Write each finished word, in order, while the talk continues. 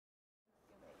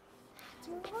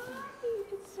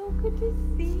good to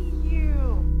see you.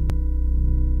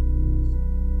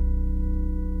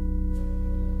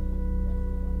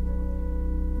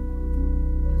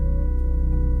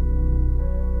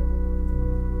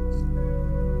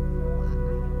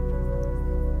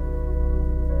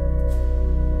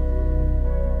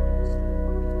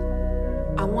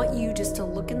 I want you just to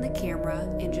look in the camera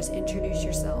and just introduce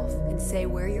yourself and say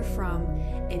where you're from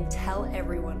and tell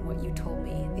everyone what you told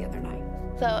me the other night.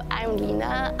 So I'm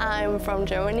Lina, I'm from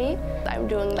Germany. I'm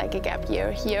doing like a gap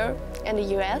year here in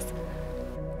the US.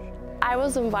 I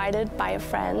was invited by a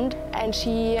friend and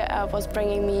she was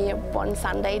bringing me one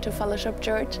Sunday to Fellowship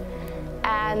Church.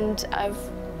 And I've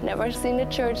never seen a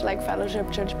church like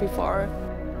Fellowship Church before.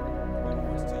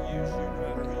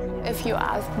 If you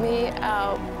ask me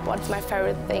what's my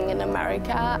favorite thing in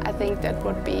America, I think that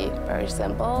would be very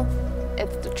simple.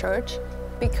 It's the church,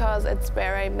 because it's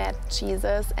where I met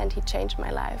Jesus and he changed my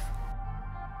life.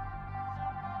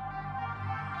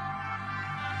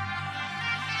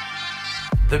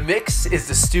 The Mix is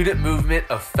the student movement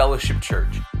of Fellowship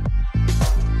Church.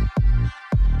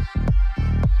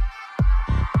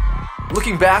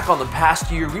 Looking back on the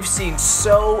past year, we've seen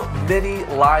so many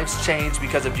lives change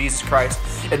because of Jesus Christ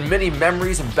and many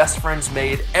memories and best friends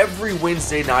made every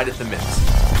Wednesday night at The Mix.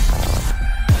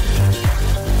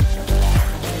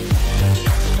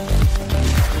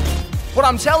 What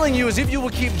I'm telling you is if you will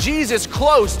keep Jesus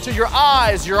close to your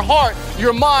eyes, your heart,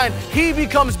 your mind, he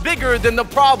becomes bigger than the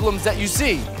problems that you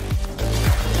see.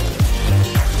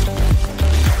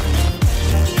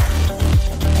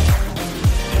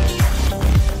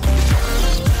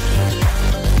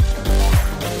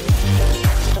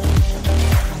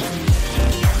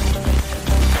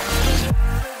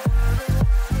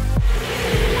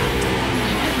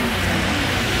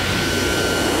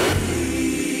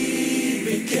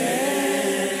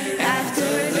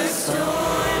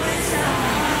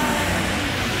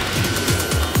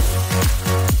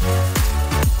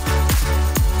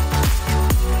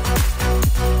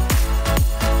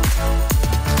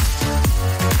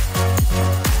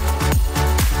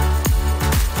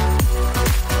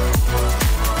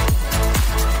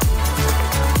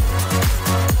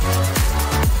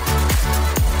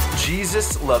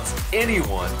 Jesus loves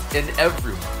anyone and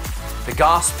everyone. The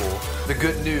gospel, the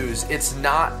good news, it's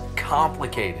not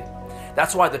complicated.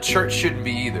 That's why the church shouldn't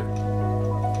be either.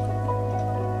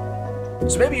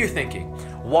 So maybe you're thinking,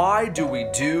 why do we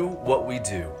do what we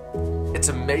do? It's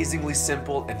amazingly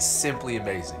simple and simply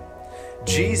amazing.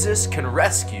 Jesus can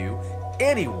rescue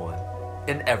anyone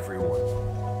and everyone.